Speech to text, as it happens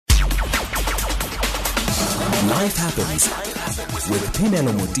Life Happens with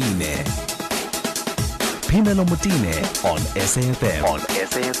Phemelo Motine. Phemelo Motine on SAFM.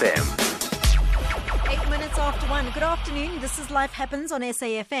 8 minutes after 1. Good afternoon. This is Life Happens on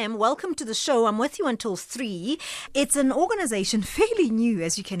SAFM. Welcome to the show. I'm with you until 3. It's an organization fairly new,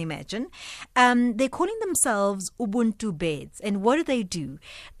 as you can imagine. They're calling themselves Ubuntu Beds. And what do?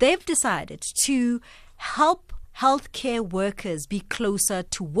 They've decided to help healthcare workers be closer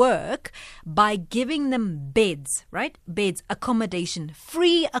to work by giving them beds, right? Beds, accommodation,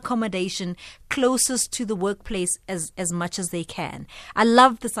 free accommodation closest to the workplace as much as they can. I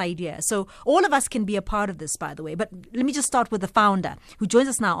love this idea. So all of us can be a part of this, by the way. But let me just start with the founder who joins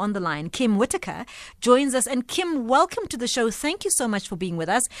us now on the line. Kim Whitaker joins us. And Kim, welcome to the show. Thank you so much for being with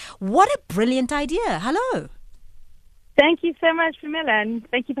us. What a brilliant idea. Hello. Thank you so much, Phemelo, and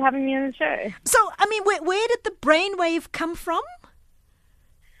thank you for having me on the show. So, I mean, where did the brainwave come from?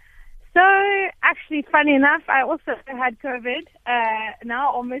 So, actually, funny enough, I also had COVID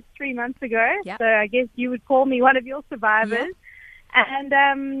now almost 3 months ago. Yep. So I guess you would call me one of your survivors. Yep. And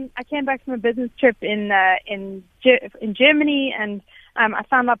I came back from a business trip in Germany, and I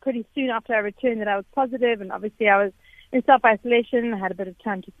found out pretty soon after I returned that I was positive, and obviously I was in self-isolation. I had a bit of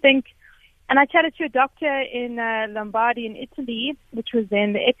time to think. And I chatted to a doctor in Lombardy in Italy, which was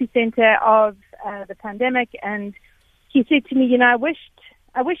then the epicenter of the pandemic. And he said to me, you know, I wish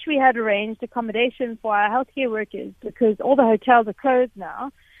we had arranged accommodation for our healthcare workers because all the hotels are closed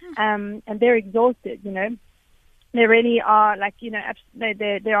now, and they're exhausted, you know. They really are like, you know,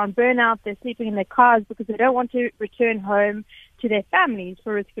 they're on burnout. They're sleeping in their cars because they don't want to return home to their families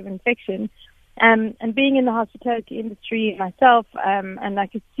for risk of infection. And being in the hospitality industry myself, and I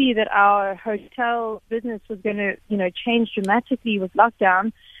could see that our hotel business was going to, you know, change dramatically with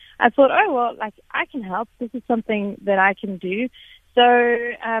lockdown. I thought, oh, well, like I can help. This is something that I can do.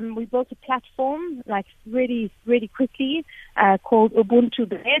 So we built a platform, like really, really quickly, called Ubuntu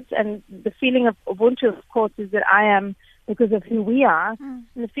Beds. And the feeling of Ubuntu, of course, is that I am because of who we are. And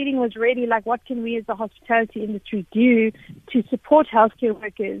the feeling was really like, what can we as the hospitality industry do to support healthcare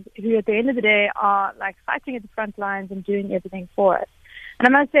workers who at the end of the day are like fighting at the front lines and doing everything for us. And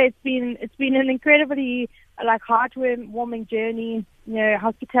I must say it's been an incredibly like heartwarming journey. You know,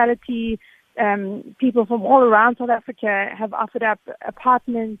 hospitality people from all around South Africa have offered up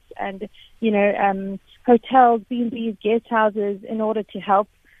apartments and, you know, hotels, B&Bs, guest houses in order to help.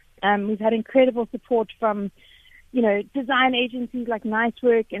 We've had incredible support from, you know, design agencies like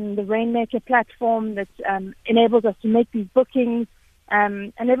Nicework and the Rainmaker platform that enables us to make these bookings.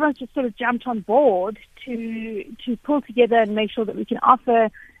 And everyone's just sort of jumped on board to pull together and make sure that we can offer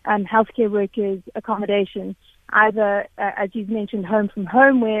healthcare workers accommodation, either, as you've mentioned, home from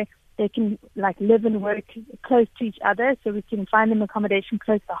home, where they can like live and work close to each other, so we can find them accommodation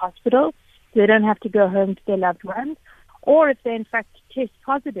close to the hospital, so they don't have to go home to their loved ones. Or if they in fact test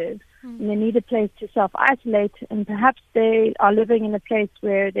positive and they need a place to self-isolate, and perhaps they are living in a place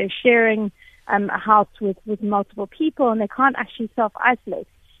where they're sharing a house with multiple people and they can't actually self-isolate,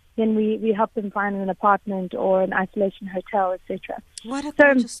 then we help them find an apartment or an isolation hotel, etc. What a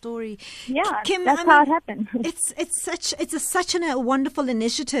gorgeous story. Yeah, Kim, that's how it happened. It's such a wonderful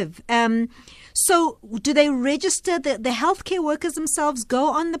initiative. So do they register, the healthcare workers themselves go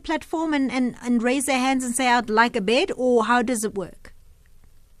on the platform and raise their hands and say, I'd like a bed, or how does it work?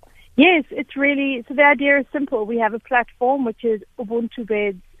 Yes, it's really, so the idea is simple. We have a platform which is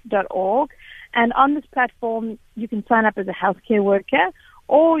ubuntubeds.org, and on this platform you can sign up as a healthcare worker,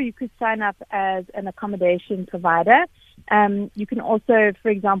 or you could sign up as an accommodation provider. You can also, for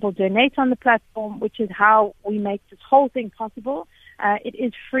example, donate on the platform, which is how we make this whole thing possible. It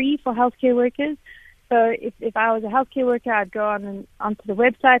is free for healthcare workers. So if I was a healthcare worker, I'd go onto the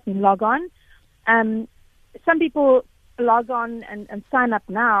website and log on. Some people log on and sign up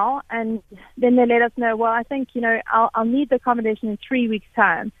now, and then they let us know, well, I think, you know, I'll need the accommodation in 3 weeks'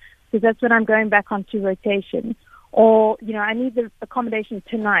 time, because that's when I'm going back onto rotation. Or, you know, I need the accommodation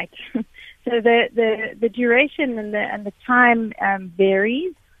tonight. So the duration and the time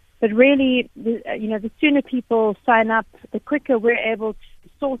varies, but really, you know, the sooner people sign up, the quicker we're able to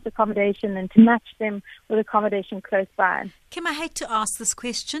source accommodation and to match them with accommodation close by. Kim, I hate to ask this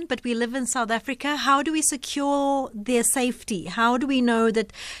question, but we live in South Africa. How do we secure their safety? How do we know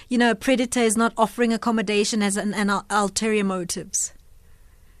that, you know, a predator is not offering accommodation as an ulterior motives?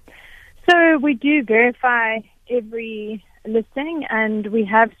 So we do verify every listing, and we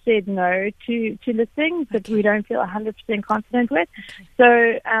have said no to listings that we don't feel 100% confident with. Okay.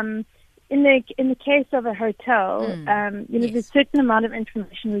 So in the case of a hotel, there's a certain amount of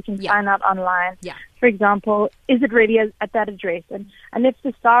information we can find out online. Yeah. For example, is it really at that address? And if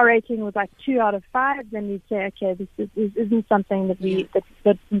the star rating was like 2 out of 5, then we'd say, okay, this isn't something that we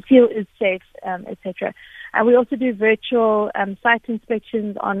feel is safe, etc. And we also do virtual site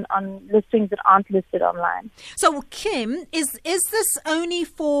inspections on listings that aren't listed online. So, Kim, is this only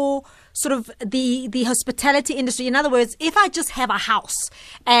for sort of the hospitality industry? In other words, if I just have a house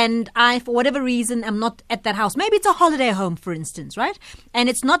and I, for whatever reason, am not at that house, maybe it's a holiday home, for instance, right? And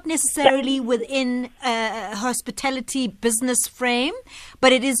it's not necessarily within a hospitality business frame,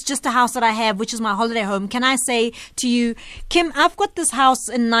 but it is just a house that I have, which is my holiday home. Can I say to you, Kim, I've got this house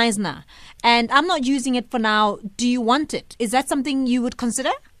in Knysna and I'm not using it for now. Do you want it? Is that something you would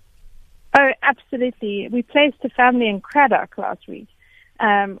consider? Oh, absolutely. We placed a family in Craddock last week,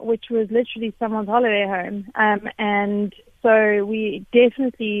 which was literally someone's holiday home. And so we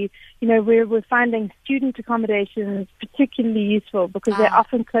definitely, we're finding student accommodations particularly useful because they're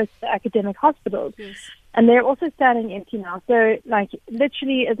often close to academic hospitals. Yes. And they're also standing empty now. So,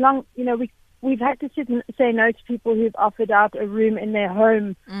 literally, as long, we've had to say no to people who've offered out a room in their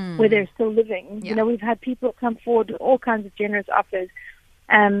home where they're still living. Yeah. We've had people come forward with all kinds of generous offers.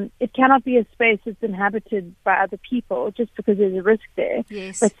 It cannot be a space that's inhabited by other people just because there's a risk there.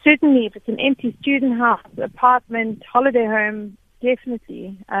 Yes. But certainly if it's an empty student house, apartment, holiday home,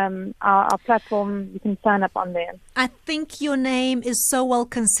 definitely our platform, you can sign up on there. I think your name is so well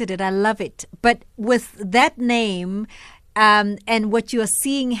considered. I love it. But with that name and what you are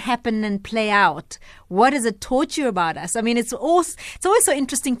seeing happen and play out, what has it taught you about us? I mean, it's always so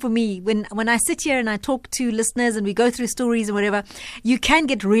interesting for me when I sit here and I talk to listeners and we go through stories and whatever, you can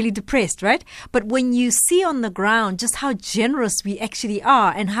get really depressed, right? But when you see on the ground just how generous we actually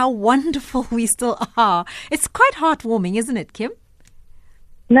are and how wonderful we still are, it's quite heartwarming, isn't it, Kim?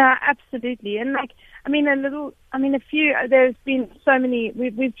 No, absolutely. And there's been so many,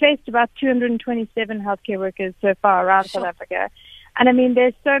 we've placed about 227 healthcare workers so far around South Africa. And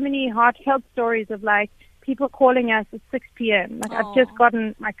there's so many heartfelt stories of people calling us at 6 p.m. I've just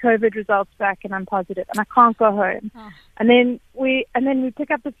gotten my COVID results back and I'm positive and I can't go home. And then we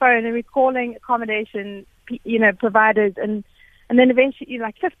pick up the phone and we're calling accommodation, providers and then eventually,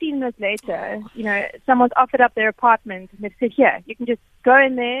 15 minutes later, someone's offered up their apartment and they've said, here, you can just go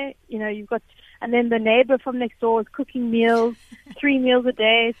in there, you've got, and then the neighbor from next door is cooking meals, 3 meals a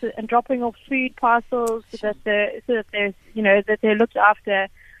day, and dropping off food parcels so that they're looked after.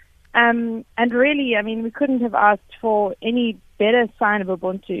 And really, we couldn't have asked for any better sign of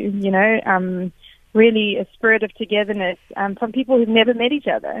Ubuntu, really a spirit of togetherness from people who've never met each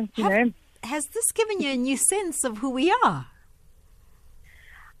other, Has this given you a new sense of who we are?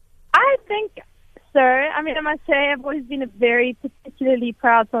 I think so. I must say I've always been a very particularly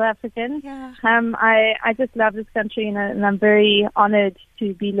proud South African. Yeah. I just love this country and I'm very honored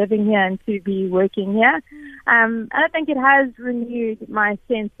to be living here and to be working here. And I think it has renewed my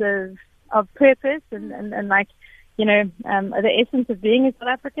sense of purpose and the essence of being a South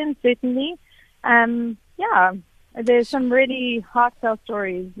African, certainly. There's some really heartfelt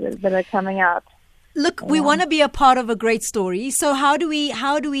stories that are coming out. Look, we want to be a part of a great story. So how do we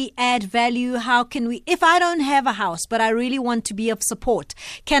add value? How can we, if I don't have a house, but I really want to be of support,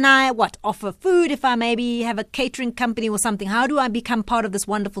 can I offer food if I maybe have a catering company or something? How do I become part of this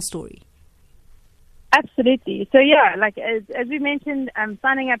wonderful story? Absolutely. So as we mentioned,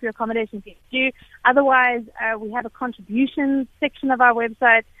 signing up your accommodation fees due. Otherwise, we have a contributions section of our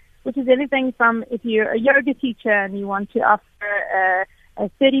website, which is anything from if you're a yoga teacher and you want to offer a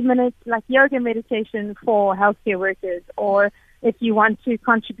 30-minute yoga meditation for healthcare workers, or if you want to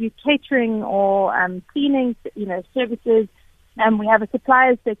contribute catering or cleaning, services, we have a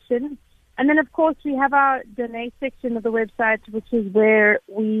suppliers section. And then, of course, we have our donate section of the website, which is where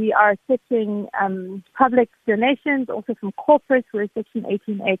we are accepting public donations, also from corporates. We're a Section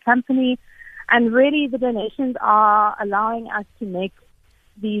 18A company. And really, the donations are allowing us to make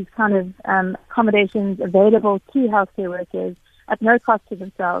these kind of accommodations available to healthcare workers at no cost to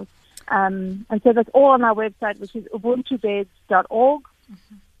themselves. And so that's all on our website, which is ubuntubeds.org.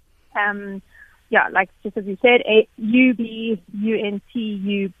 Just as you said,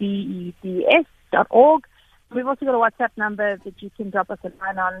 ubuntubeds.org. We've also got a WhatsApp number that you can drop us a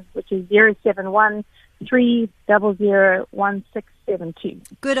line on, which is 071-300-1672.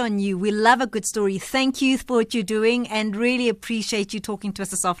 Good on you. We love a good story. Thank you for what you're doing and really appreciate you talking to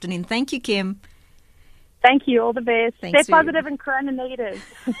us this afternoon. Thank you, Kim. Thank you. All the best. Thanks Stay positive and corona negative.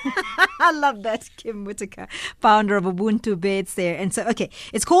 I love that, Kim Whitaker, founder of Ubuntu Beds there. And so, okay,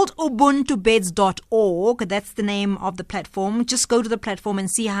 it's called ubuntubeds.org. That's the name of the platform. Just go to the platform and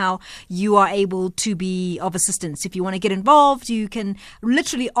see how you are able to be of assistance. If you want to get involved, you can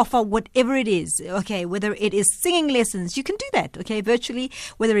literally offer whatever it is. Okay, whether it is singing lessons, you can do that, okay, virtually,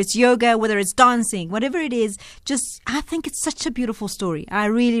 whether it's yoga, whether it's dancing, whatever it is. Just, I think it's such a beautiful story. I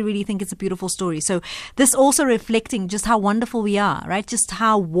really, really think it's a beautiful story. So this also reflecting just how wonderful we are, right? Just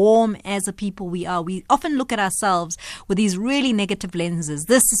how warm as a people we are. We often look at ourselves with these really negative lenses.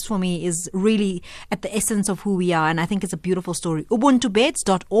 This is, for me, is really at the essence of who we are, and I think it's a beautiful story.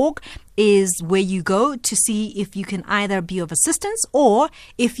 Ubuntubeds.org is where you go to see if you can either be of assistance, or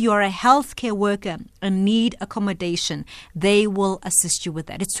if you are a healthcare worker and need accommodation, they will assist you with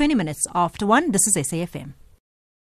that. It's 20 minutes after 1. This is SAFM.